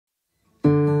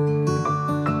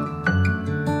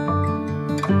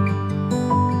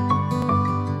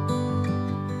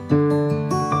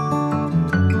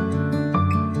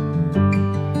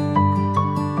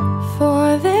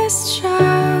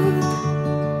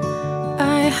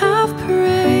have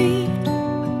prayed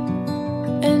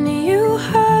and you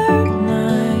heard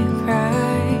my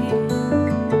cry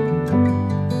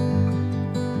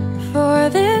for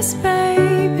this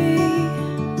baby.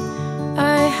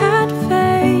 I had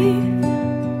faith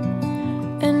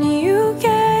and you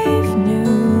gave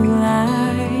new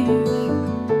life.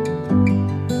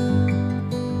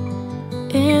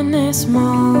 In this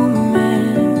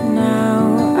moment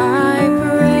now I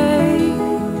pray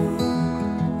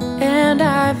and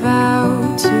I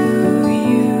vow to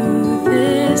you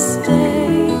this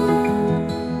day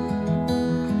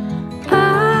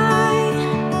I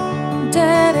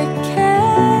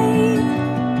dedicate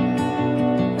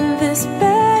this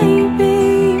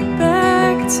baby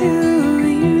back to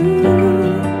you.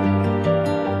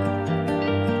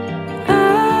 I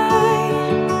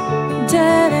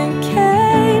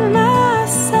dedicate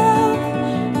myself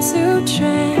to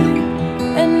train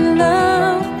and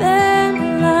love them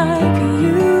like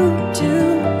you do.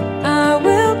 I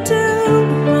will do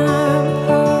my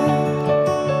part.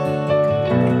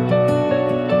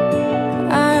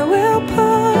 I will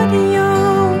put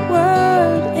your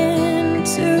word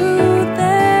into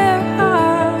their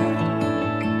heart.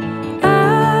 I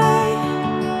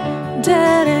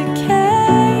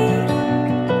dedicate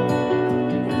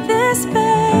this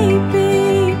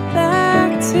baby back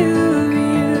to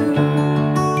you.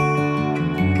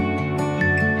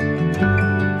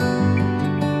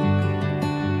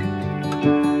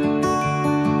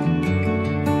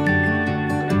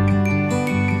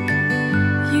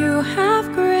 You have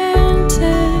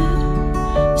granted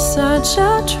such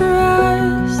a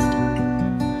trust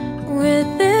with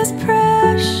this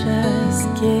precious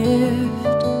gift.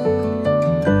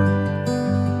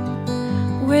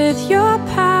 With your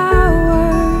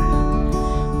power,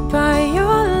 by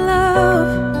your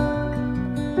love,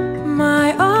 my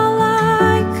all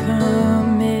I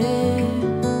commit.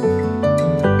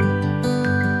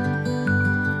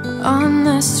 On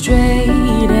the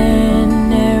straight and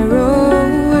narrow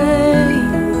way,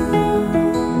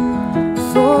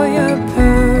 for your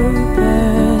purpose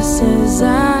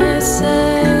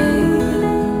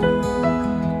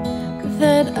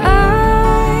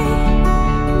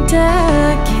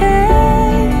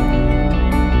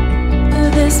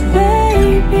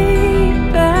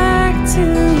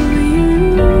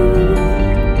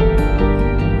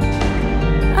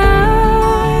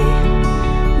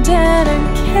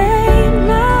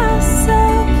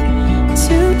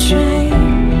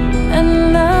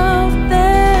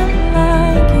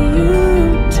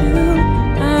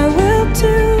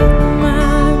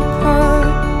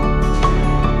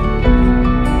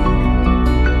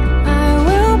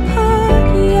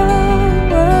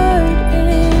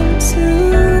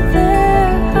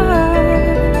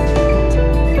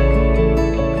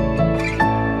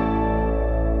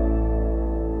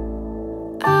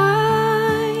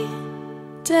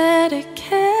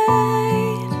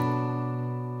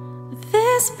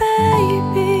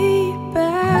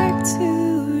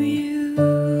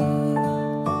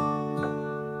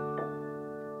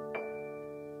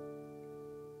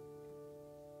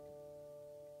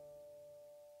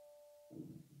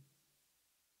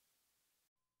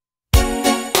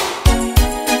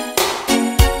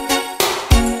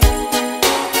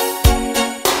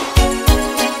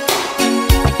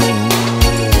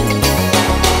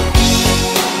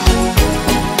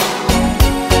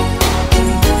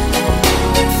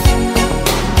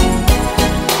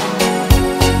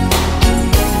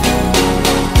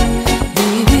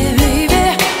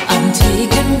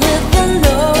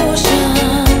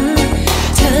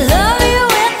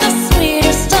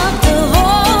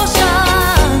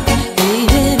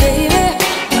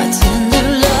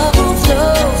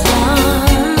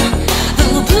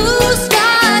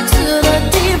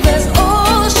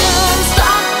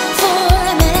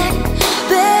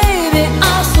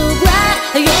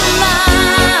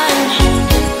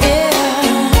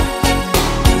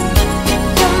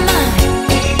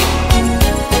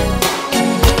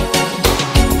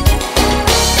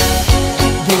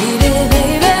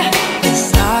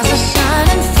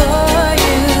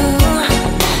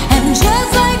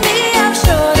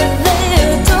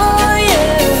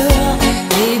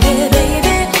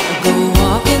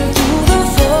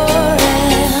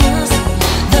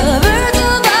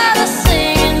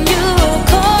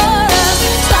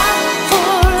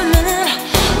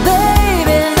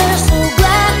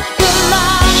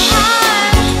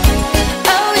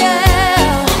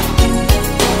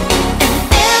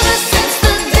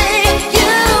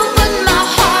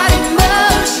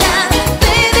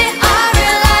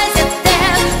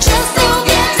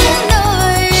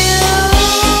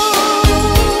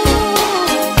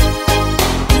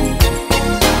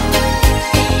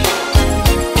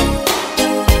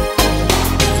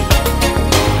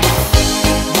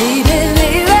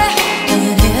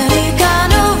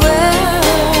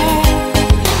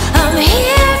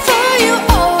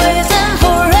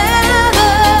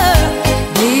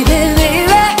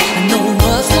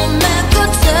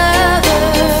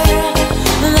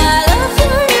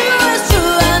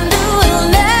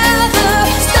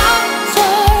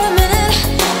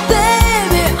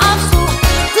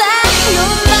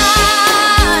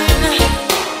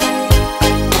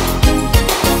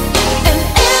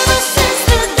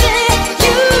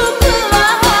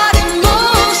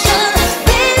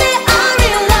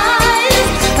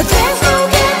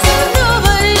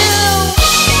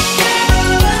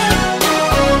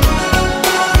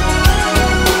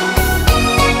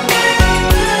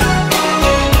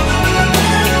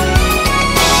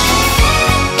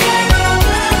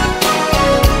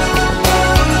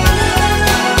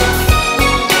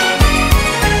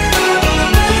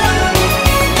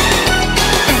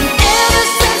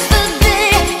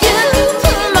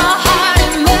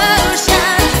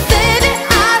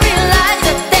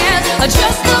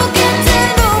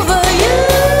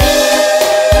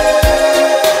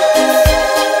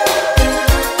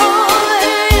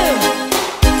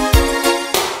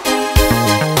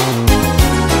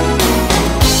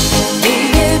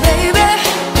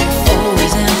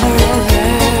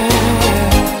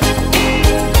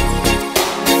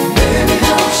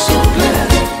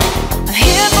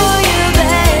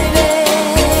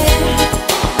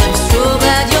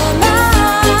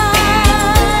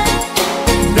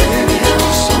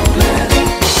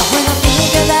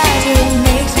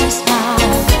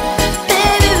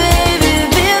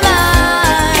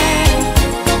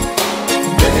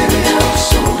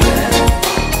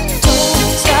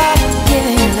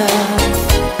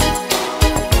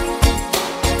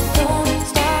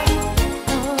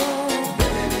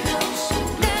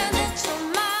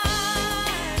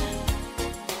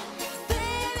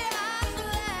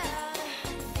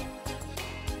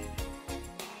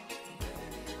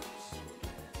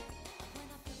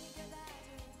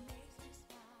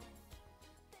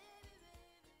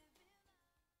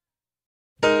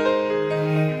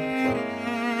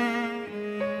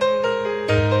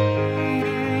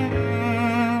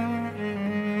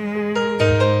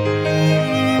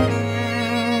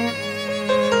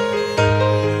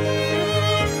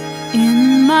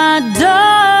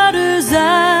daughter's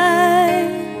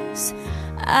eyes,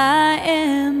 I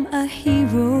am a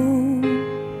hero.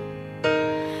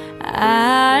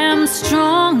 I am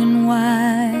strong and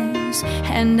wise,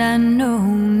 and I know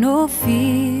no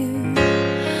fear.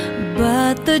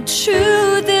 But the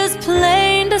truth is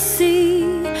plain to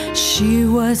see. She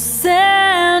was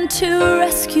sent to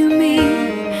rescue me.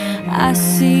 I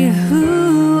see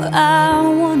who I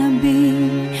wanna be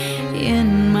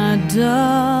in my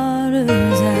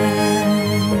daughter's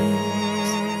eyes.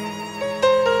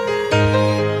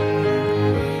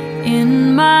 In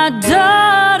my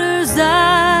daughter's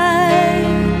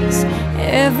eyes,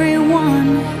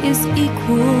 everyone is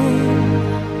equal.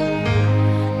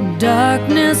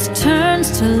 Darkness turns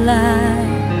to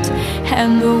light,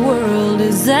 and the world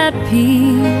is at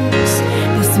peace.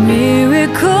 This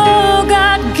miracle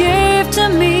God gave to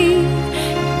me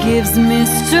gives me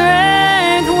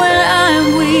strength when I'm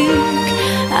weak.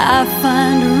 I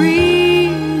find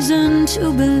reason to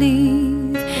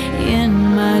believe in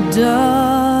my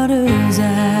daughter's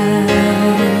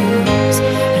eyes.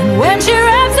 And when she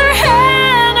wraps her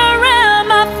hand around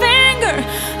my finger,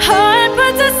 and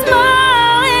puts a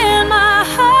smile in my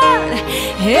heart,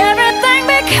 everything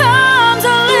becomes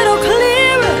a little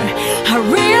clearer. I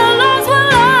realize what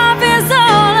life is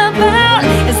all about.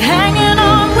 It's hanging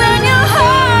on when your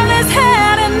heart has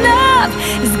had enough.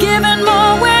 It's giving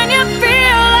more when you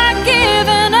feel like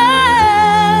giving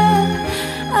up.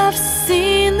 I've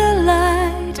seen the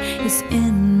light. It's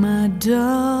in my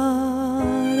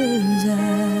daughter's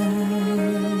eyes.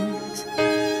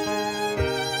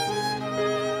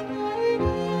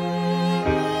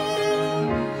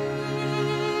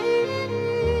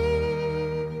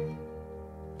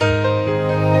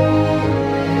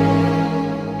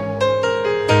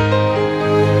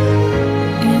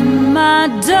 In my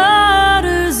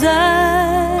daughter's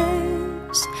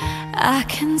eyes, I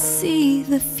can see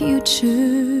the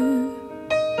future,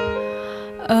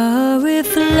 a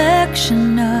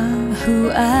reflection of who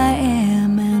I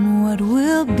am and what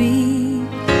will be.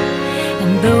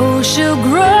 And though she'll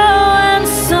grow and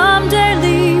someday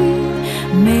leave,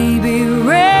 maybe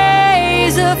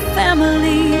raise a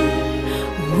family,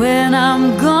 when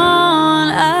I'm gone,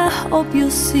 I hope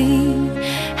you'll see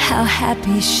how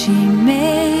happy she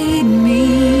made me.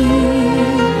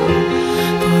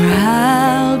 For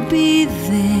I'll be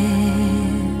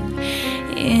there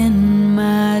in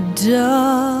my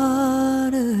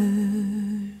daughter's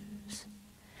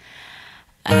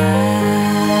eyes.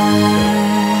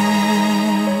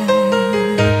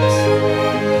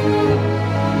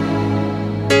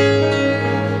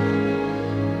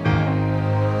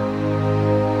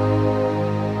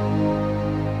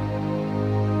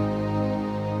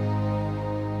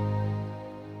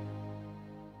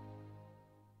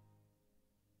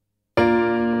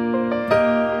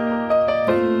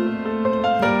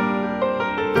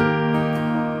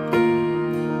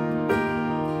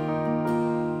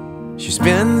 She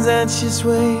spins and she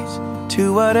sways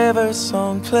to whatever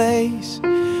song plays,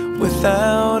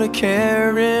 without a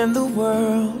care in the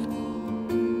world.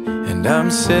 And I'm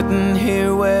sitting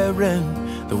here wearing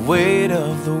the weight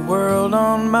of the world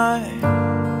on my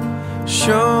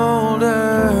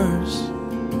shoulders.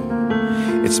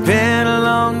 It's been a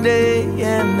long day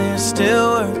and there's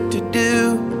still work to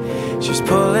do. She's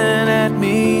pulling at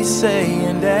me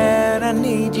saying, Dad, I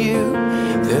need you.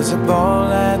 There's a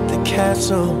ball at the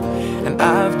castle and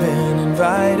I've been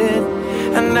invited,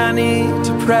 and I need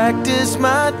to practice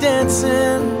my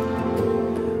dancing.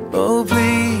 Oh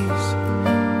please,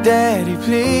 Daddy,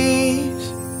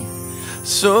 please.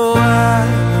 So I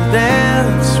will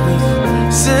dance with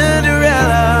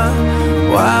Cinderella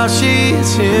while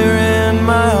she's here in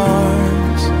my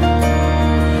arms.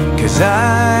 'Cause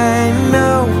I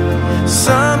know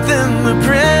something the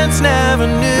prince never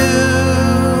knew.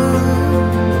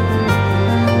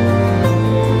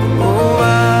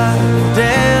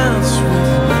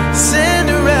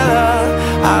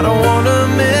 I don't wanna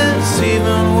miss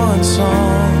even one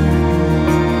song,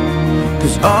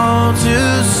 'cause all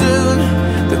too soon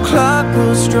the clock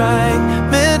will strike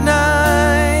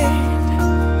midnight,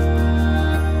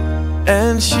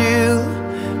 and she'll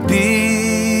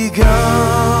be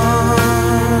gone.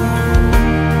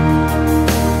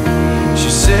 She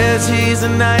says he's a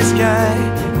nice guy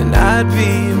and I'd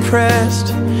be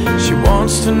impressed. She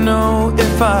wants to know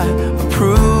if I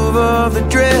approve of the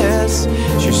dress.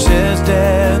 She says,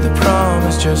 Dad, the prom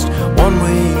is just 1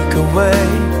 week away,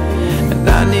 and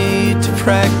I need to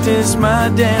practice my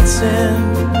dancing.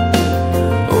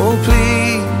 Oh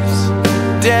please,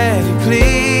 Daddy,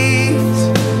 please.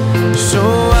 So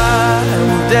I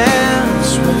will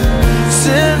dance with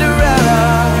Cinderella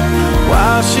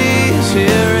while she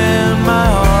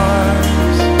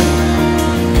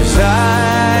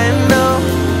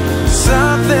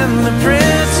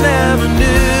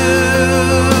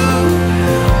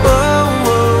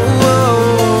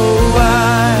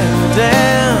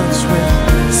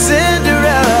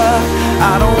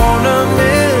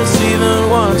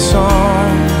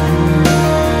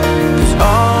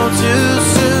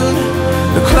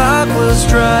will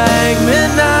strike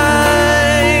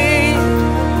midnight,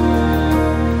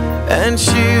 and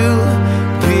she'll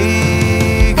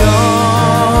be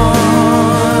gone.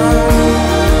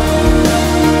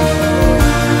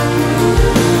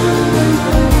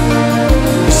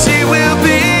 She will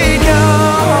be gone.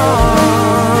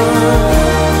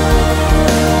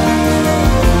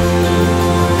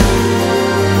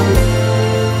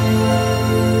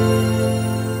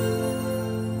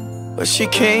 But she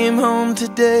came home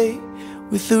today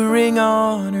with a ring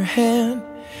on her hand,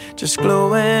 just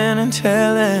glowing and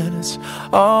telling us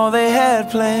all they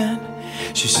had planned.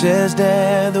 She says,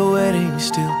 Dad, the wedding's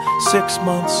still 6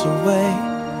 months away,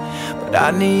 but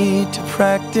I need to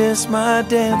practice my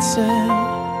dancing.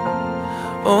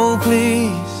 Oh,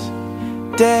 please,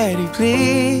 Daddy,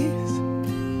 please.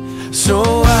 So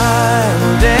I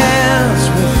will dance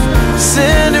with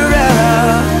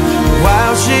Cinderella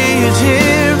while she is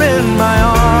here in my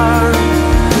arms.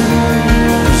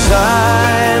 'Cause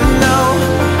I know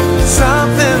it's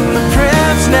something the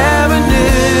prince never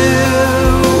knew.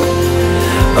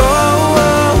 Oh,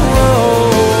 oh,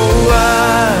 oh,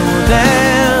 I will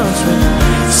dance with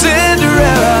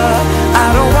Cinderella. I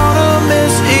don't wanna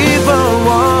miss even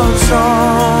one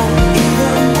song,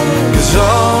 'cause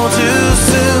all too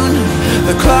soon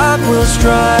the clock will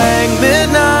strike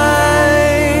midnight,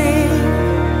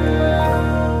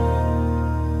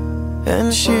 and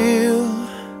she'll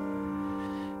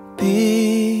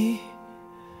be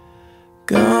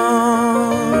gone.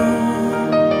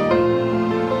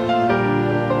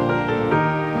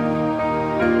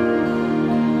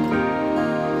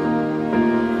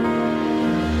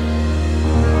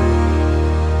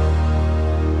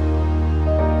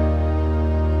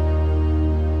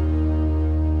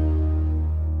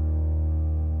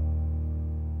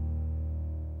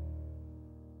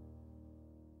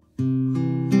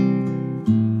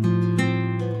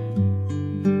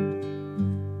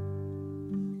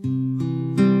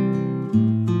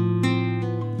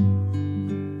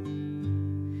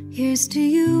 Here's to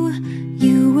you,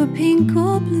 you were pink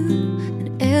or blue, and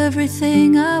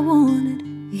everything I wanted.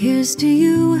 Here's to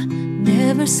you,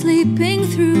 never sleeping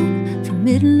through, from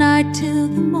midnight till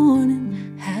the morning.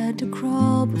 Had to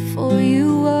crawl before you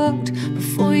walked,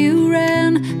 before you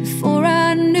ran, before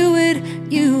I knew it.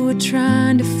 You were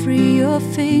trying to free your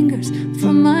fingers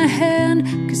from my hand,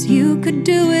 'cause you could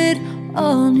do it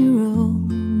on your own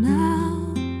now.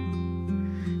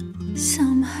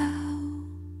 Somehow.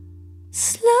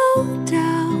 Slow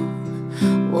down,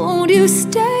 won't you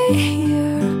stay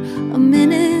here a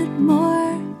minute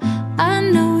more? I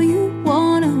know you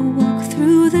wanna walk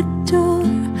through the door,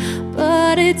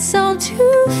 but it's all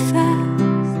too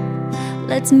fast.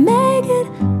 Let's make it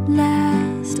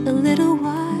last a little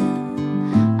while.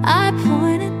 I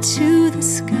pointed to the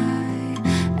sky,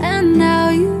 and now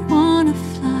you wanna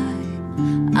fly.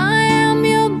 I am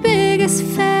your biggest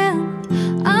fan,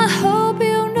 I hope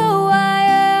you know I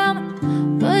am.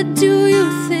 But do you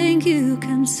think you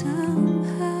can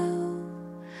somehow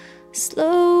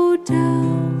slow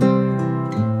down?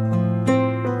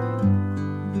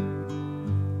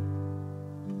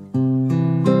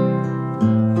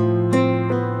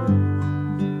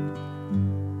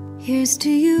 Here's to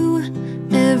you,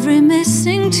 every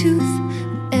missing tooth,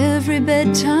 every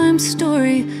bedtime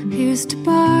story. Here's to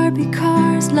Barbie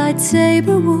cars,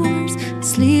 lightsaber wars,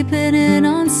 sleeping in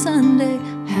on Sunday.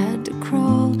 Had to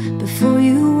crawl before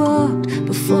you walked,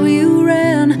 before you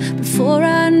ran, before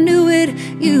I knew it.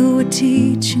 You were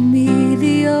teaching me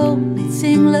the only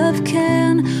thing love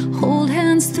can. Hold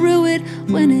hands through it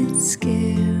when it's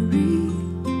scary.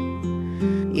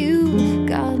 You've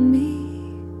got me.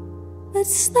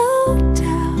 Let's slow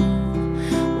down,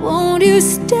 won't you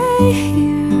stay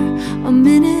here a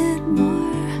minute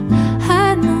more? I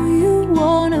know you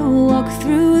wanna walk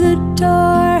through the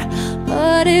door,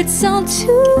 but it's all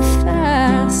too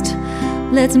fast.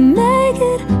 Let's make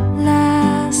it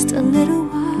last a little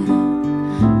while.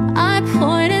 I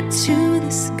pointed to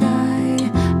the sky,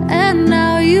 and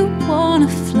now you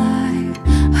wanna fly.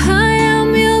 I am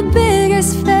your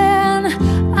biggest fan,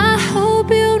 I hope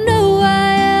you know I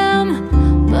am.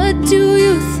 But do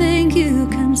you think you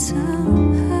can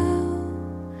somehow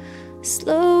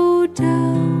slow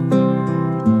down?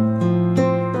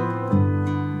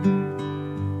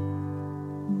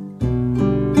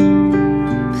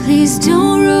 Please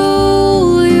don't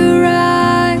roll your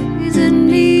eyes at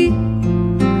me.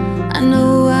 I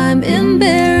know I'm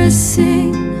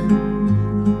embarrassing,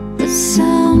 but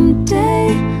someday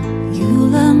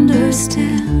you'll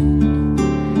understand.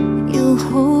 You'll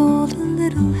hold a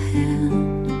little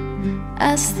hand,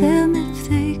 ask them if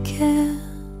they can.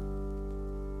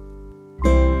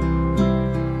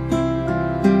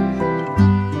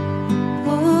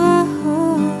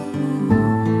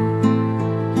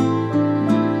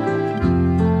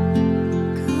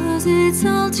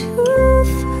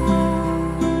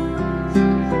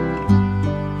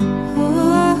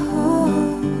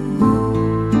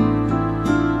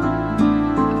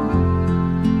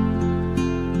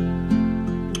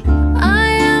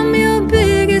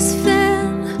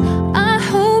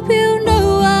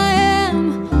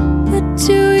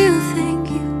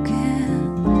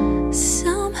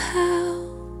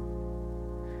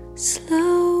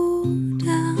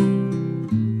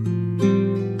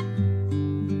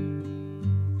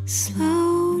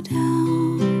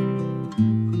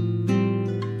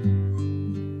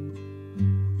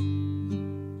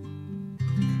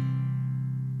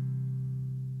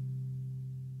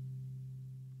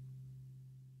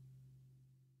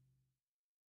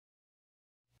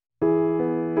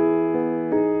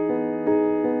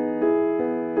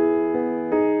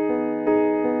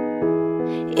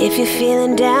 If you're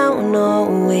feeling down or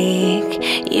weak,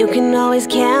 you can always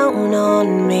count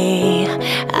on me.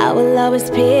 I will always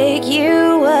pick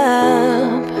you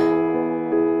up.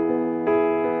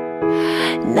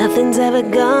 Nothing's ever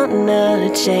gonna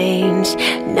change.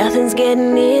 Nothing's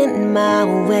getting in my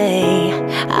way.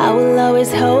 I will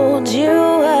always hold you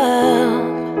up.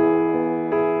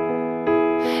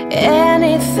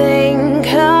 Anything,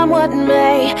 come what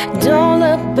may, don't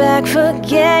look back,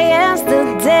 forget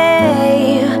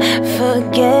yesterday.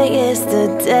 Forget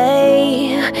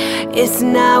yesterday. It's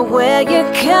not where you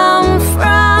come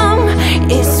from,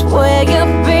 it's where you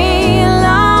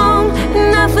belong.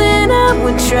 Nothing I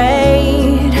would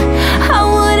trade, I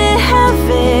wouldn't have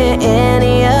it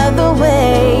any other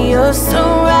way. You're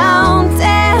surrounded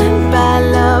by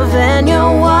love and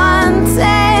you're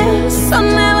wanted, so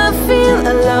never feel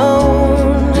alone.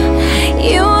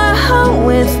 You are home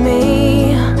with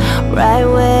me, right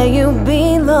where you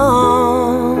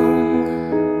belong.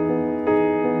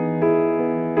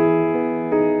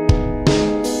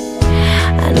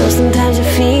 I know sometimes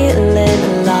you're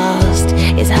feeling lost.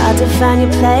 It's hard to find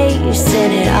your place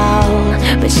in it all,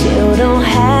 but you don't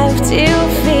have to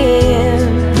fear.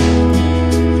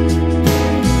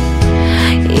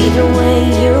 Even when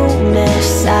you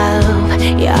mess up,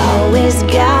 you always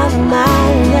got my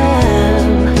love.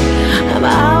 I'm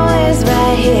always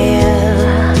right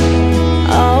here.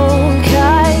 Oh,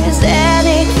 'cause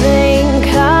anything,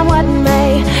 come what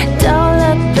may, don't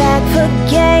look back,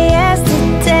 forget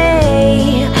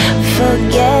yesterday.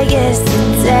 Forget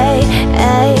yesterday.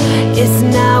 Ay, it's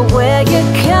not where you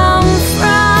come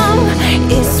from,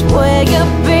 it's where you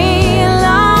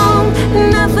belong.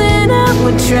 Nothing I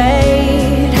would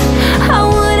trade, I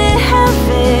wouldn't have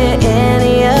it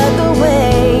any other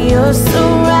way. You're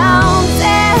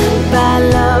surrounded by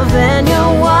love and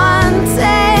you're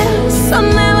wanted, so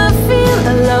never feel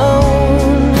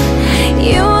alone.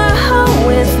 You are home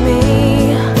with me,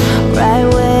 right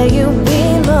where you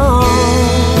belong.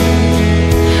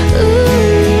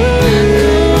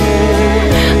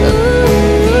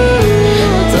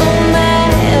 Don't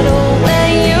matter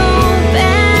where you've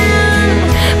been.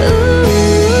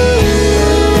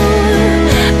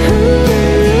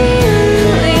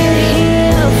 We're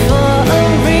here for a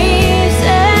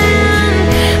reason.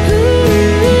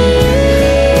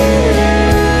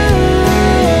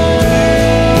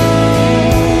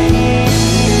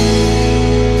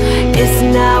 It's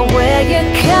not where you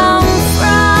come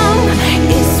from,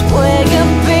 it's where you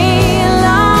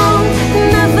belong.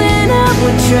 Nothing I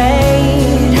would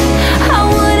trade, I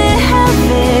wouldn't have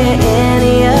it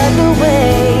any other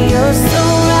way. You're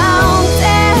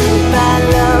surrounded by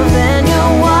love and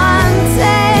you're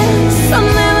wanted, so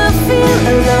never feel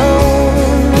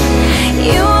alone.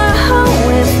 You are home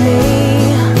with me,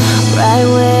 right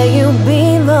where you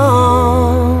belong.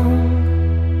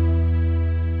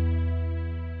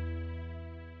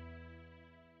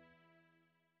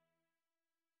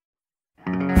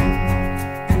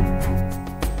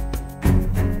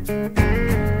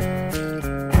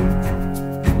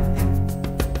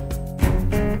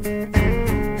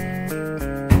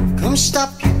 Come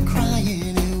stop your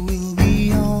crying, it will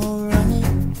be alright.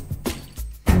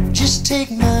 Just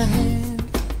take my hand,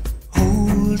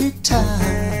 hold it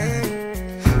tight.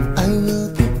 I will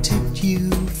protect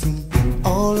you from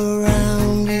all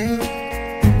around you.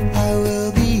 I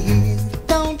will be here,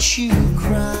 don't you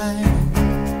cry.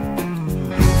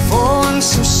 For one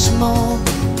so small,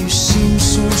 you seem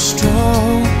so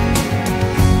strong.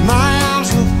 My arms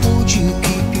will hold you,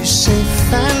 keep you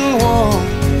safe and warm.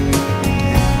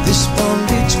 This bond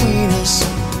between us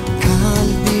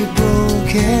can't be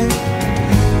broken.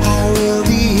 I will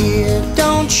be here,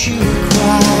 don't you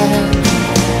cry.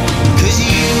 'Cause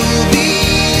you'll be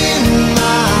in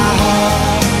my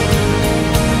heart.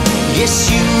 Yes,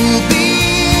 you'll be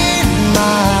in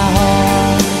my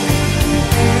heart.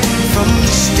 From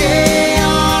this day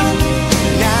on,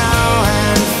 now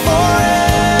and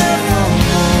forevermore.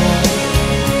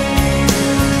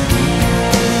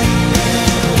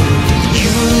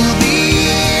 You'll be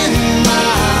in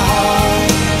my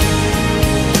heart,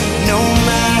 no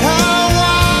matter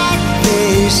what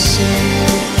they say.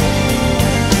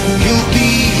 You'll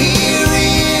be here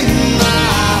in my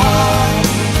heart,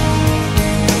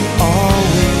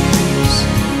 always.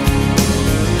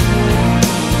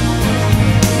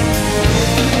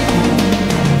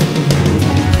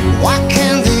 Why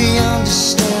can't they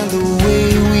understand the way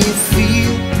we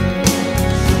feel?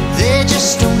 They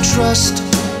just don't trust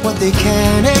what they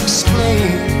can't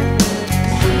explain.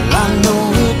 Well, I know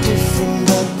we're different,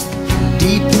 but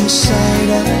deep inside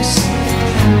us,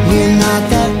 we're not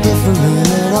that different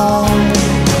at all.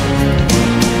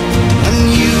 And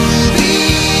you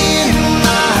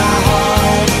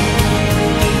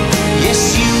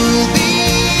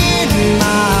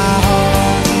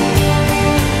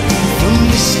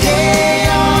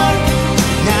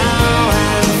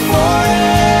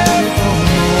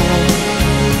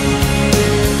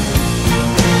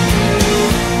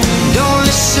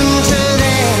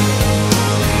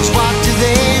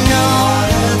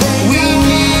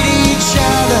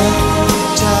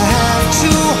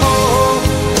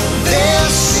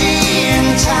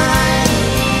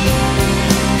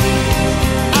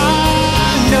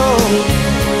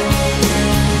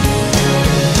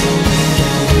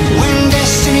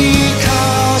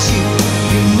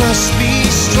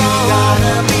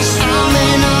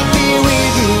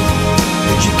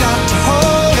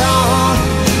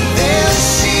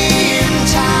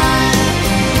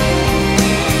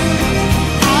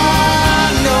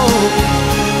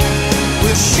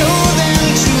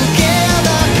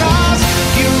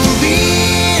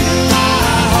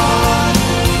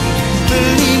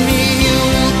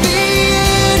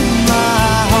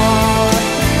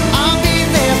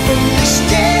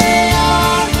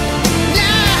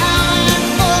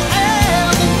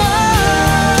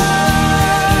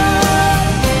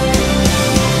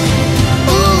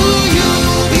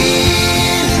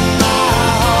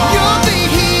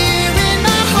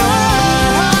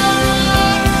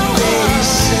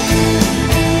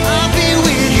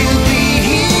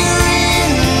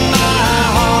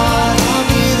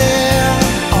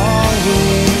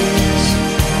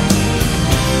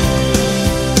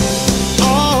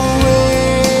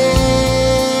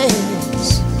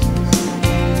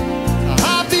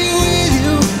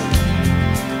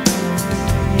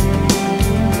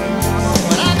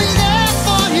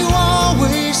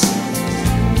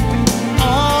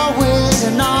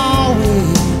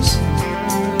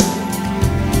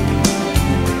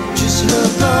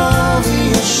look over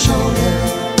your shoulder.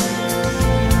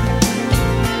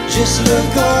 Just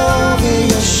look over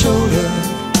your shoulder.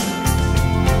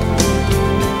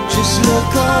 Just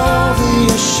look over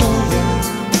your shoulder.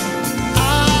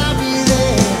 I'll be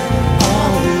there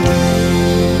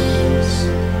always.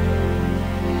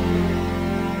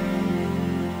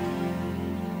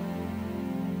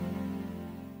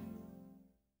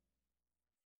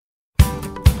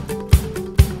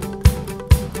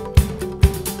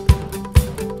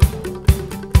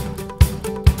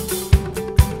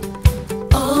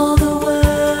 All the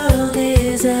world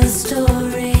is a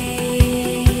story.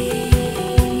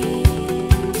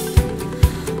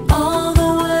 All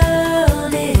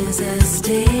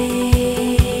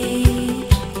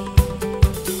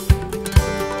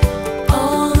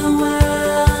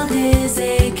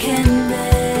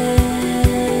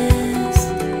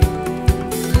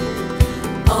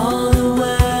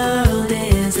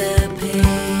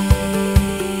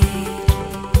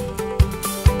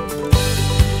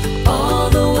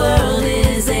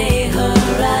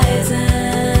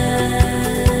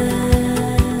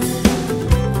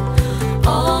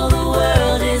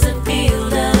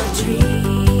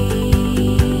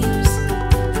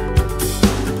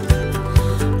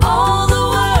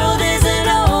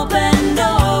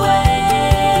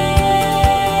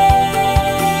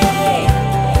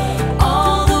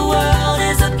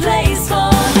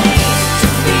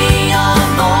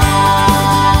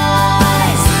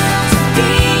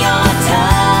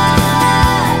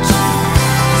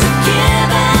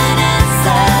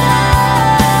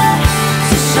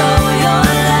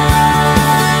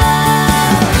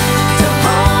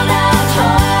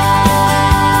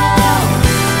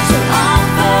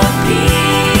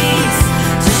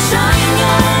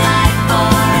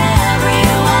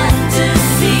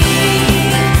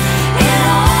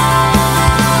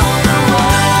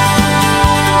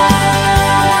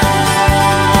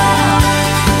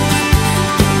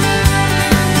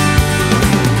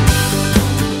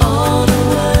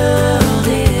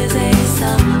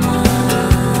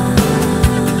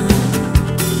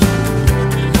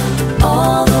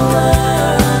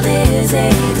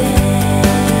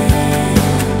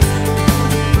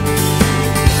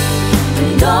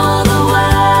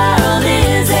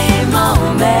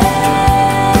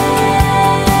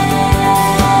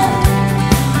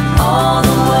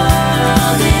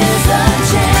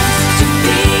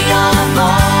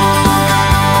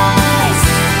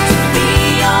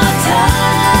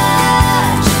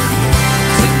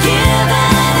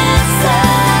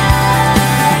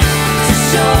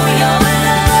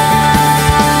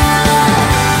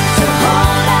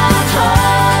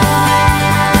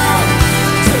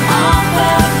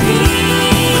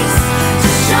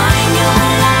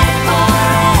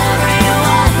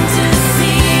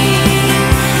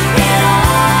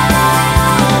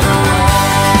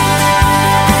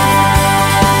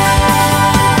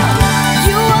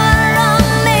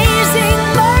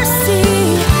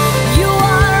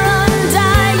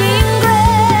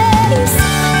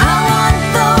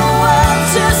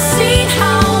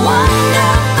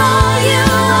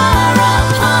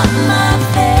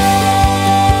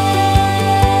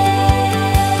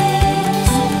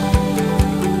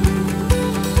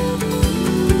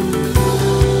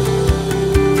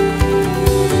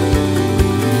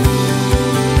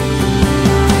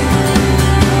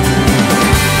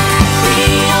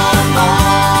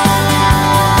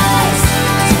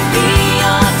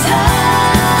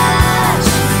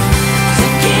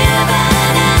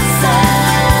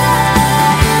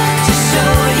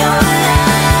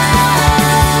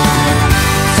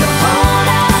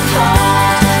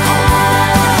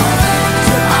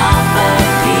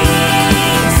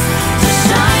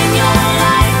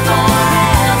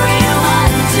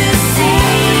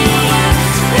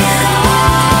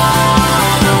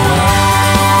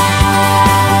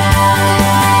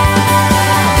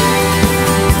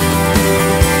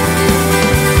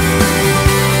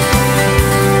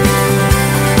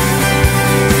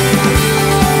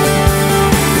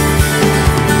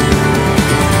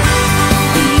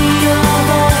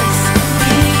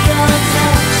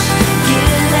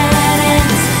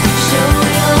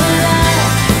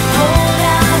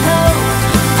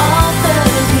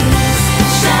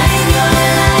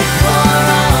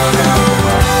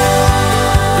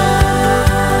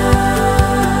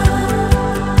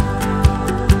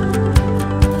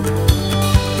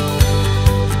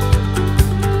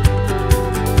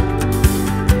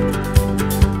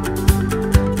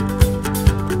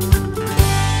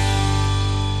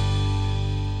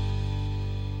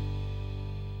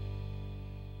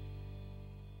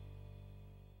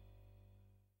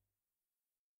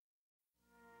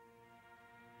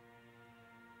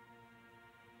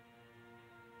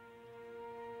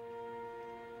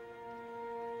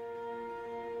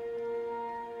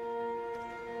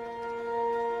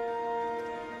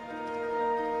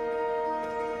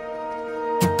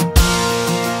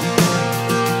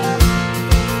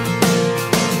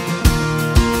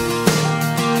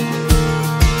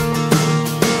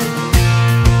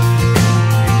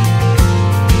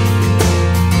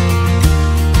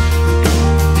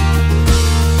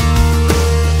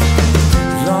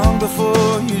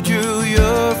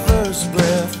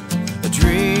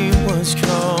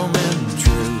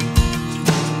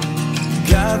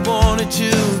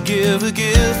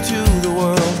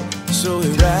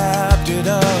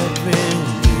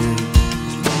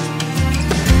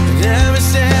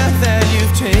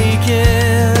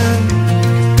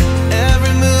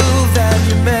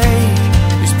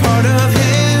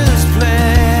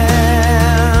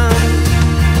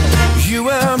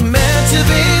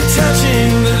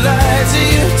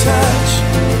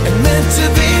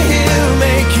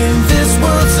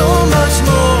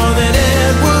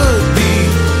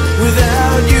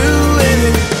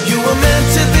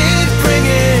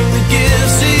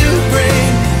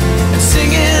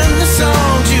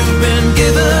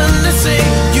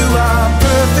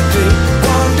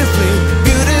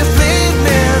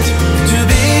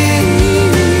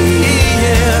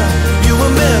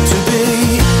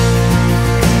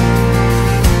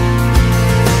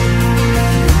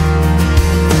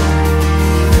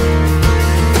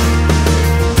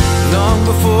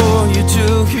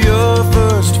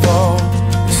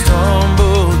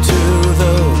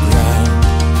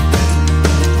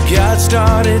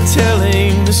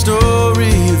telling the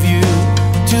story of you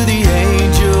to the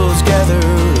angels gather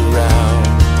around.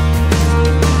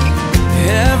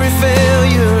 Every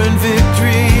failure and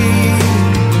victory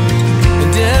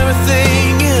and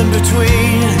everything in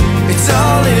between, it's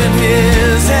all in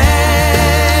His hand.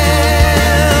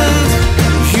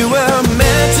 You were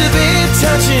meant to be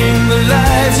touching the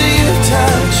lives that you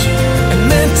touch, and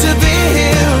meant to be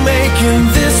here making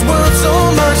this world so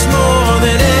much more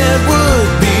than it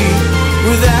would be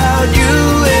without you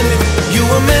in it. You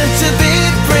were meant to be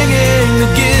bringing the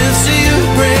gifts that you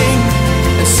bring,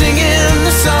 and singing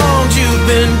the songs you've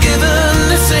been given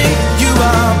to sing. You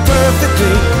are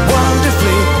perfectly,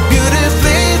 wonderfully,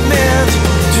 beautifully meant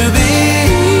to be.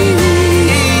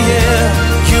 Yeah,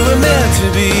 you were meant to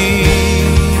be.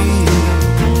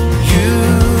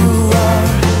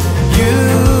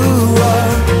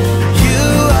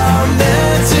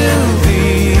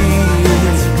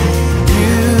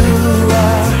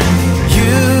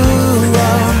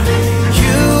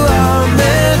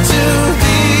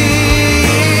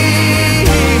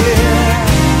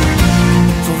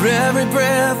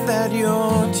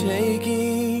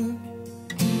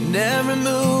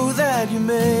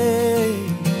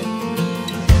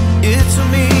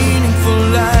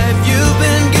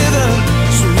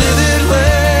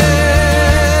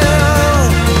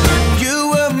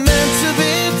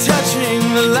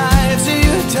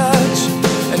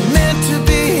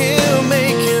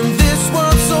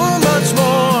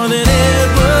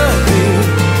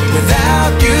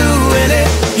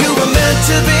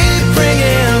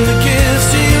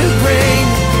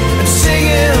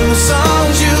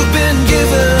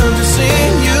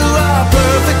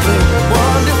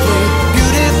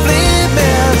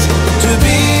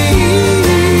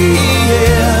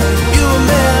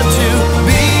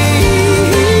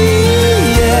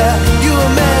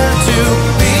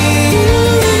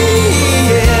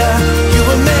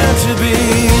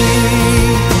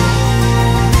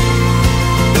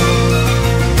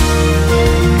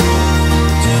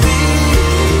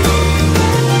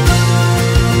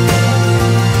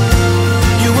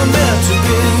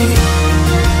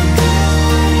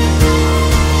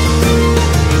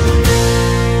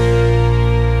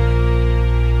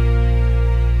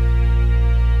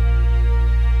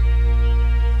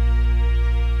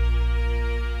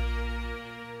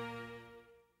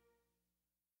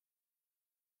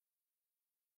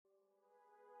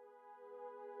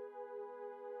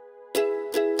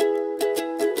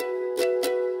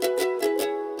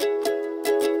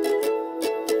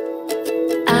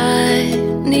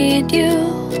 Need you,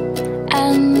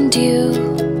 and you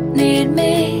need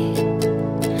me.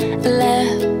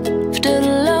 Left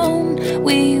alone,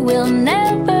 we will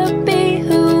never be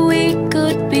who we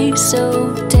could be.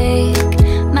 So take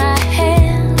my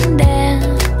hand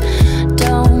and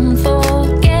don't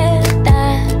forget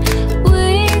that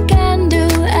we can do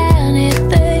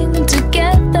anything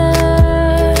together.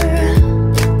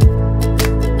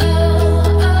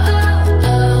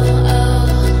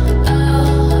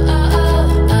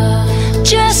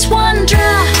 Just one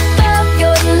drop of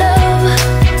your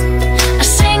love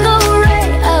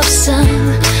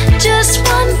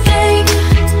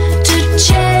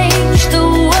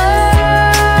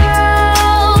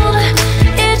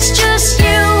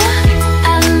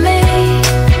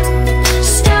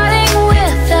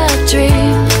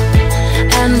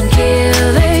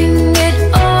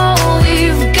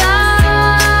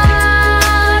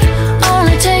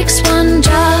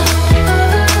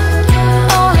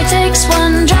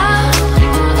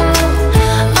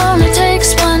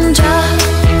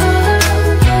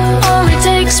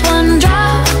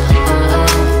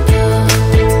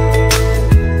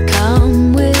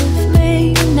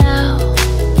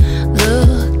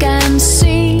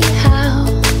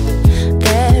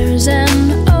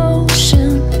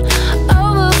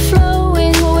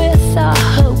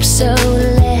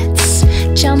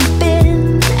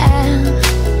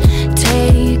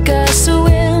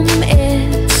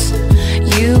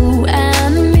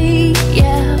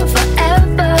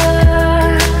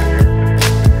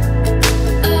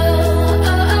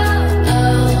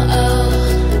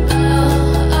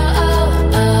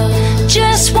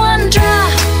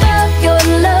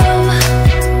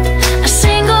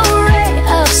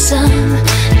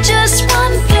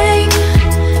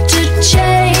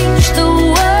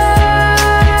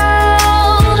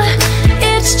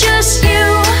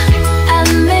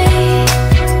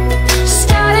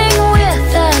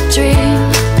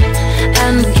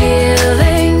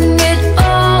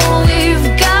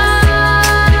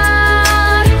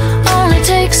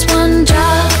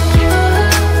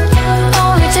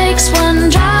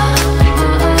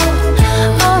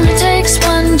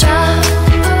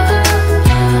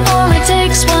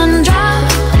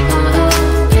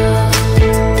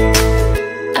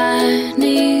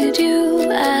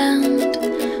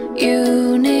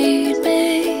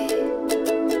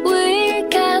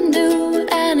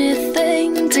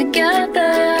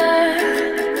together.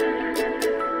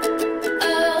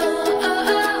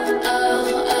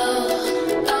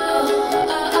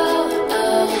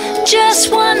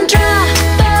 Just one drop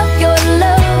of your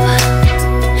love,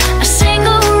 a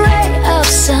single ray of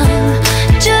sun,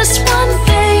 just one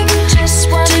thing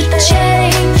to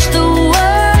change the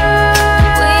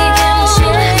world. We can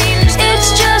change. It's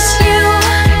just you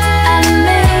and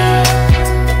me,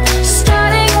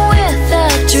 starting with a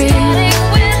dream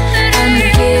and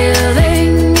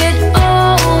giving it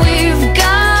all we've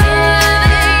got.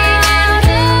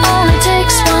 Only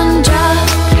takes one drop.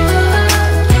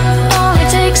 Only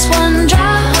takes one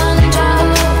drop.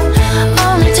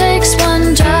 Only takes one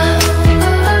drop.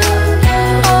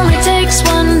 Only takes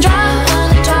one drop.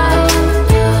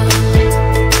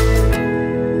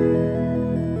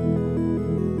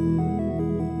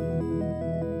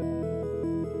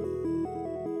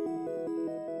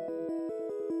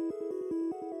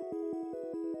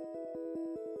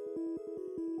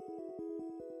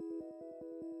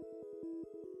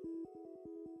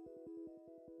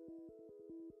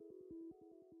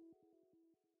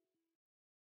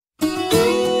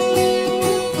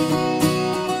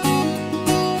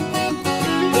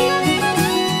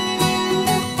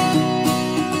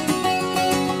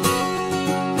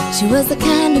 She was the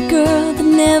kind of girl that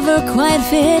never quite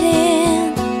fit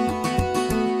in.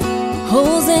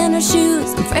 Holes in her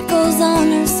shoes and freckles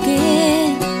on her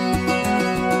skin.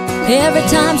 Every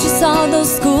time she saw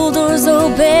those school doors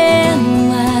open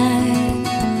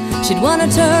wide, she'd want to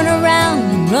turn around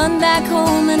and run back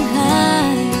home and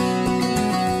hide.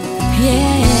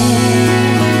 Yeah.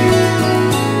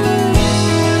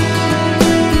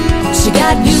 She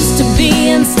got used to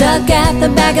being stuck at the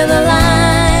back of the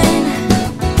line,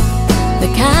 the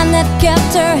kind that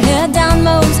kept her head down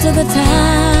most of the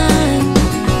time.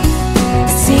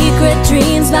 Secret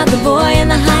dreams about the boy in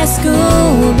the high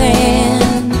school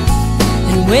band,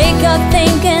 and wake up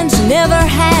thinking she never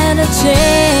had a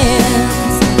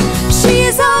chance.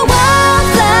 She's a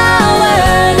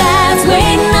wildflower that's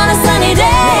waiting on a sunny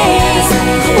day,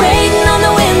 waiting on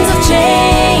the winds of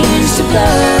change to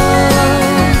blow.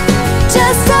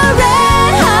 Just a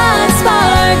red hot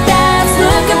spark that's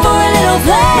looking for a little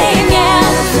flame, yeah,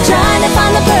 trying to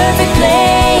find the perfect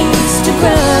place to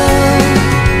grow.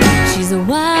 She's a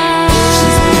wildflower.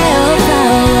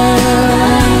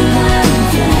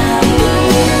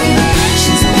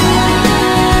 She's a wildflower.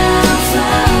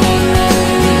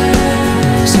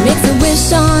 She makes a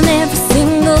wish on every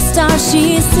single star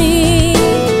she sees.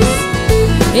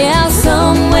 Yeah,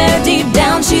 somewhere deep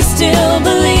down she still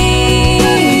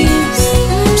believes.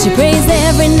 She prays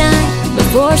every night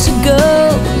before she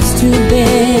goes to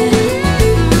bed.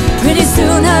 Pretty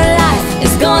soon her life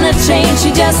is gonna change,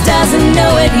 she just doesn't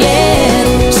know it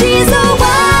yet. She's a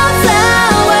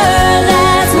wildflower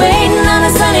that's waiting on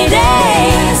a sunny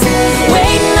day,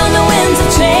 waiting on the winds of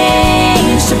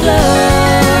change to blow.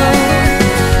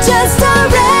 Just a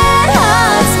red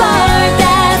hot spark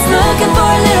that's looking for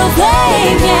a little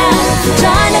flame, yeah,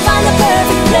 trying to find the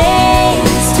perfect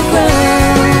place to grow.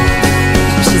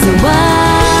 She's a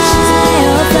wildflower.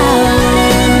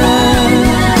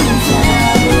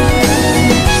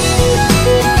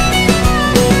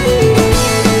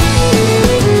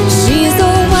 She's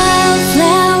a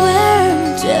wildflower,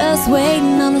 just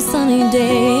waiting on a sunny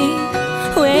day,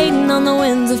 waiting on the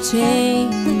winds of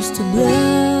change to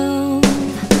blow.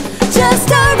 Just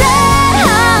a red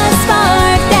hot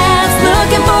spark that's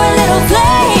looking for a little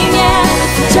flame, yeah,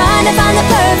 trying to find the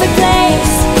perfect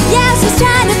place. Yeah, she's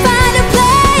trying to find a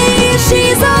place.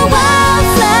 She's a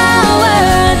wildflower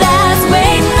that's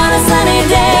waiting on a sunny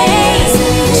day.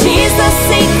 She's the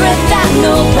secret that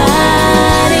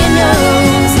nobody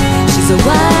knows. She's a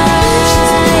wildflower.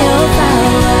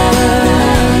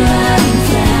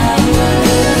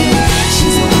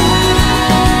 She's a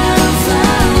wildflower.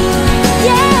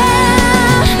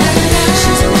 Yeah.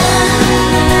 She's a wildflower.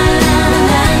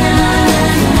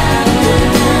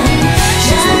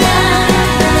 She's a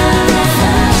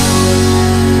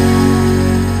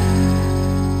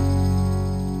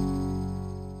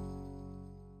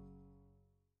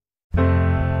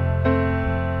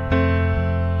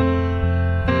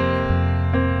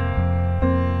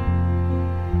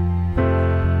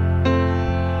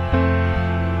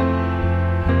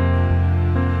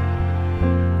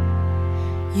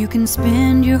You can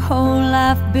spend your whole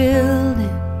life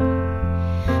building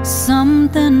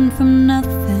something from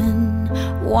nothing.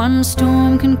 One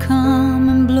storm can come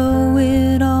and blow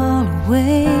it all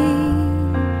away.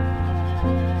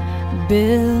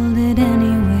 Build it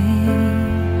anyway.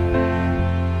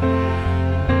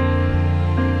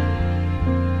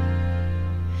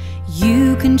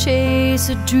 You can chase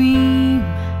a dream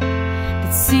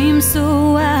that seems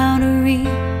so out of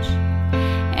reach,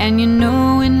 and you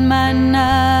know it might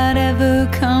not ever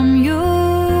come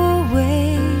your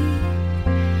way.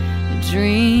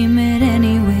 Dream it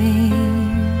anyway.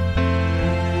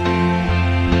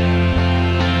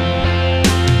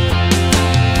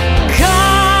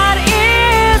 God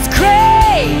is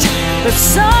great, but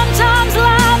sometimes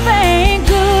life ain't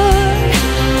good,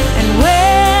 and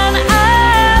when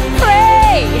I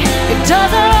pray, it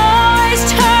doesn't always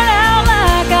turn out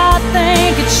like I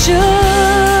think it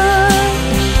should,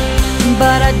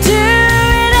 but I do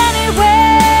it anyway.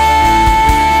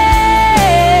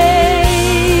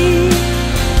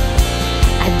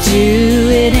 I do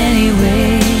it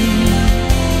anyway.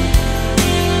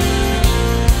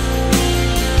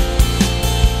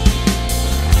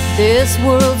 This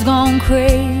world's gone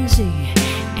crazy,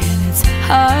 and it's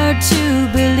hard to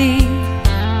believe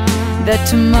that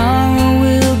tomorrow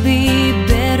will be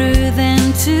better than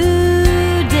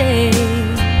today.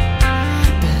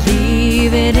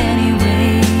 Believe it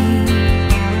anyway.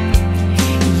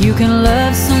 You can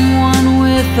love someone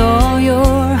with all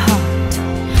your heart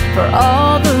for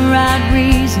all the right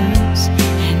reasons,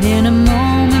 and in a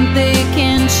moment they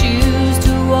can choose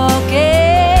to walk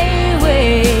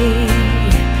away.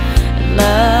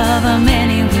 Love them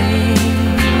anyway.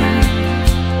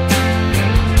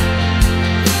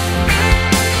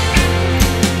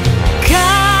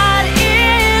 God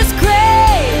is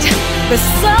great, but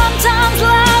sometimes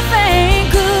life ain't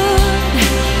good.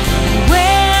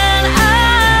 When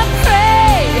I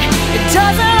pray, it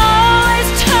doesn't always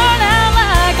turn out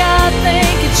like I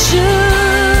think it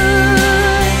should,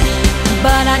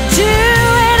 but I do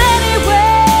it anyway.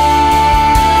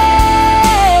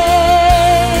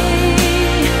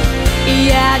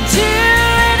 Yeah, I do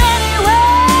it anyway.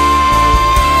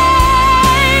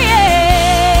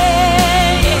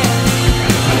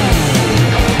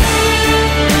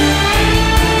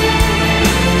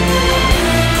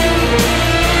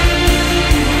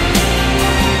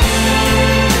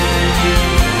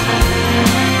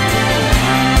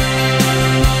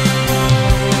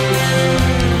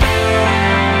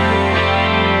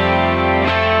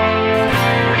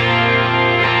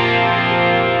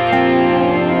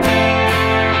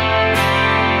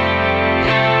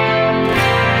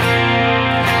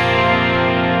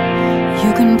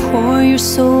 You can pour your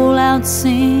soul out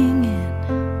singing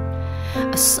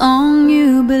a song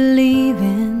you believe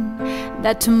in,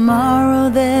 that tomorrow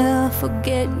they'll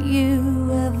forget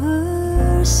you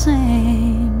ever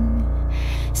sang.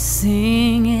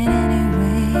 Sing it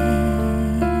anyway.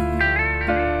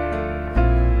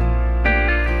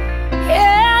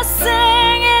 Yeah,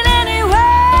 sing it anyway.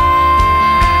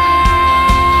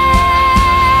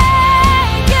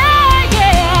 Yeah,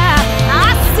 yeah, I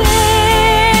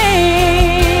sing,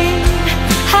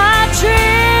 I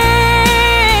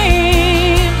dream,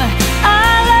 I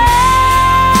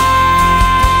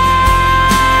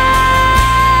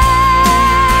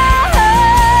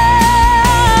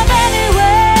love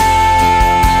anyway.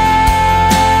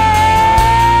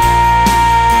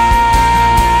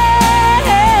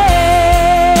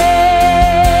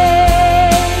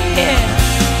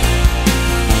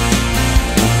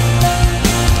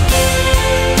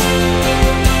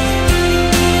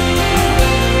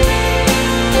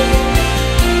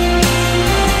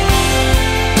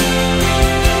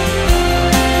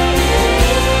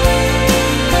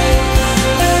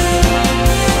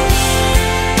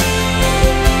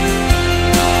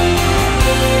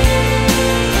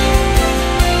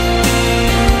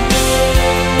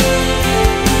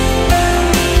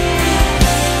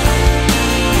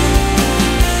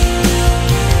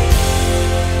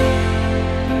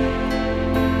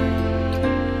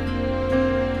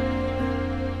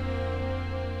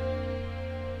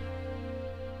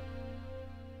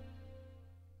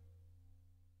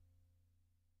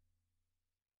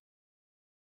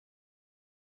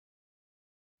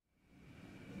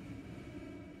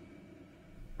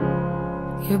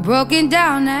 You're broken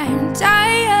down and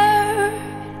tired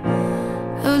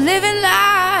of living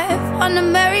life on the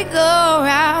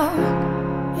merry-go-round,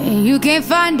 and you can't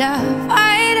find a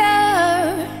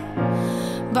fighter,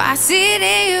 but I see it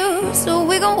in you, so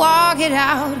we gon' walk it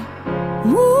out.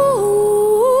 Move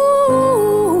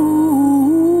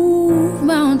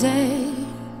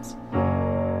mountains,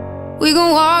 we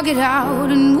gon' walk it out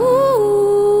and move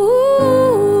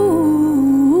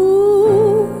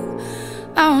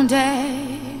mountains.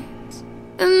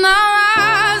 And I'll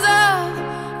rise up,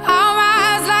 I'll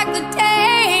rise like the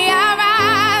day. I'll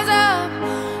rise up,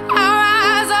 I'll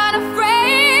rise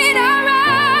unafraid. I'll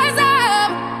rise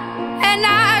up, and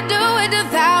I do it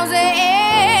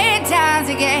 1,000 times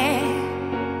again.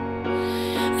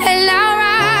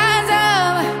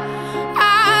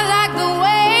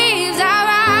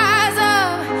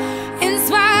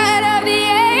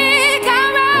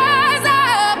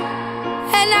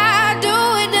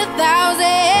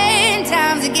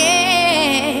 times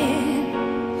again.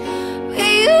 With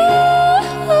you,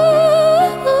 with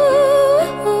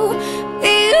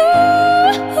you,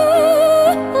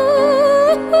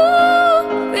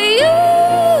 with you,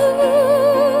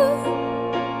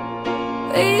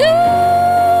 with you.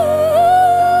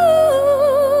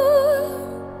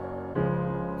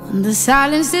 When the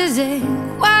silence is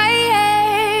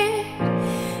quiet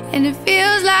and it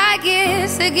feels like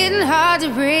it's getting hard to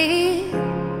breathe,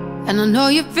 and I know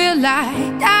you feel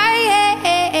like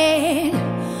dying,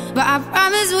 but I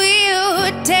promise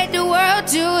we'll take the world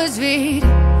to its feet.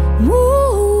 Move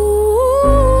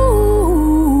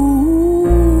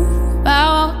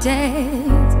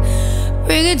mountains,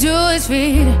 bring it to its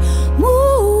feet. Move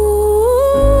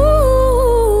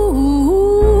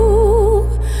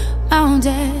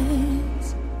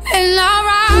mountains, and I'll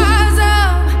rise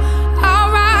up,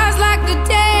 I'll rise like the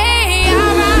day.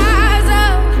 I'll rise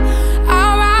up,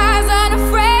 I'll rise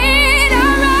unafraid.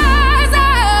 I'll rise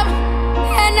up,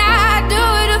 and I'll do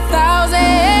it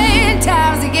 1,000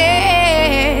 times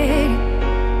again.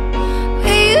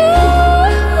 With you,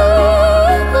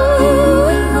 with you,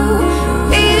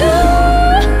 with you, with you.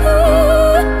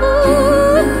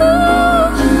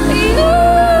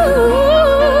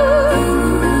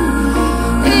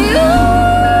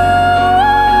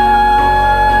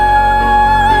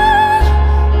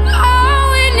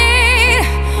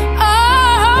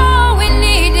 All we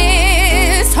need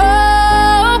is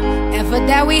hope, and for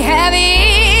that we have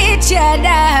each other,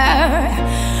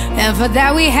 and for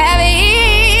that we have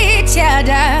each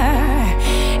other,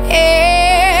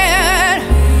 and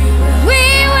we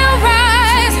will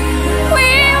rise, we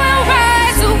will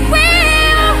rise, we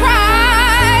will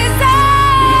rise.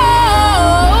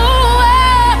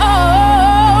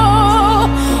 Oh,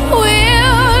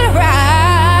 we'll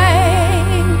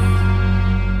rise.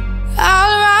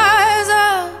 I'll rise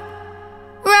up,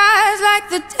 rise like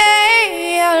the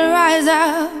day. I'll rise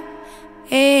up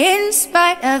in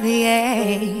spite of the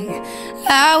ache.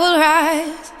 I will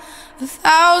rise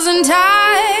 1,000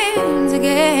 times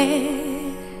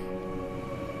again,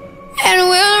 and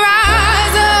we'll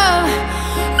rise up.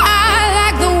 I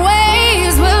like the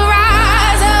waves. We'll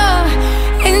rise up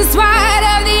in spite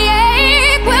of the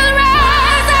ache. We'll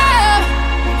rise up,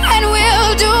 and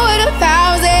we'll do it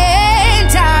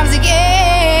 1,000 times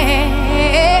again.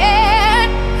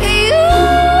 You,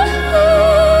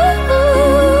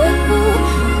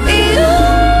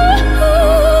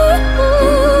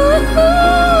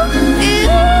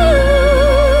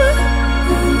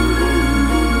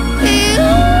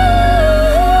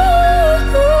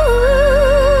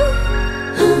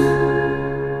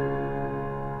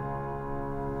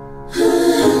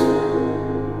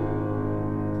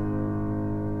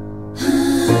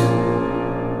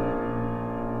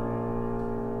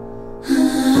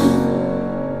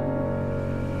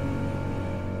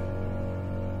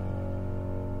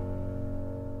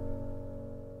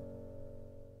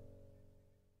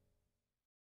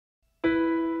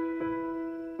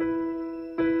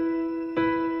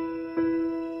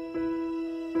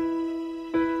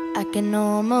 I can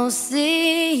almost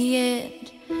see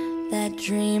it, that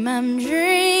dream I'm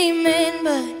dreaming,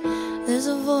 but there's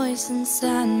a voice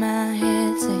inside my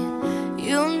head saying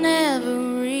you'll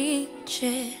never reach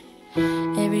it.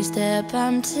 Every step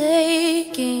I'm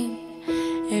taking,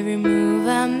 every move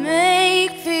I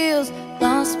make feels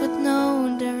lost with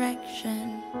no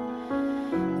direction.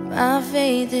 My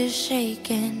faith is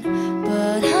shaking,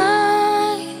 but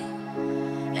I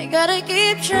gotta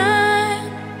keep trying.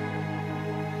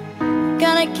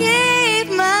 Gotta keep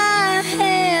my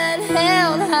head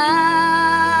held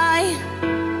high.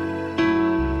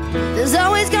 There's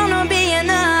always gonna be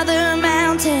another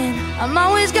mountain. I'm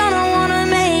always gonna wanna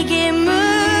make it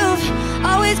move.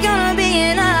 Always gonna be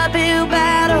an uphill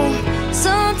battle.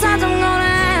 Sometimes I'm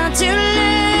gonna have to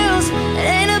lose. It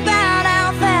ain't about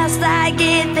how fast I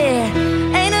get there,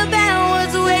 ain't about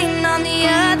what's waiting on the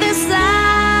other side.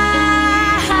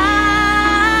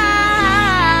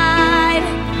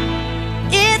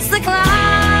 It's the climb.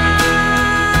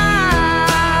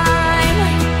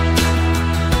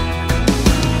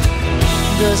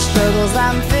 The struggles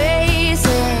I'm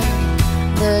facing,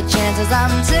 the chances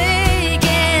I'm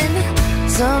taking,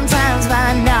 sometimes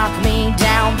might knock me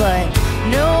down, but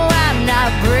no, I'm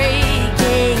not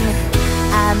breaking.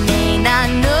 I may not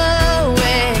know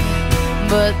it,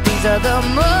 but these are the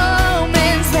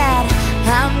moments that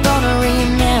I'm gonna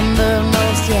remember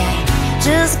most. Yeah,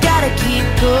 just gotta keep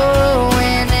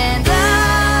going, and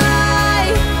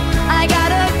I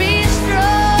gotta be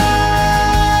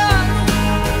strong.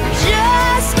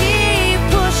 Just keep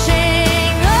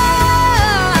pushing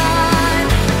on,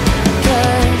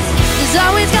 'cause there's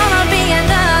always gonna be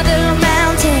another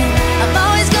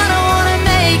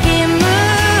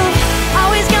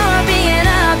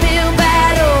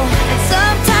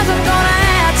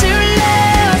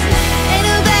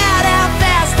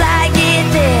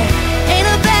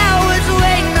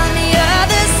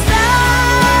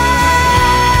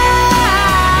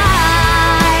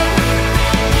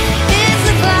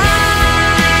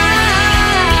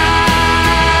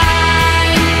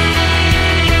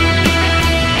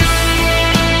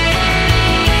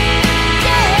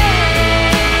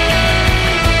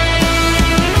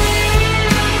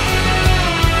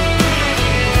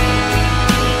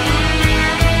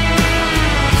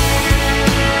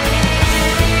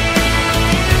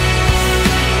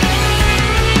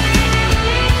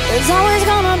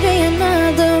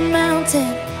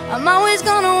I'm always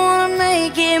gonna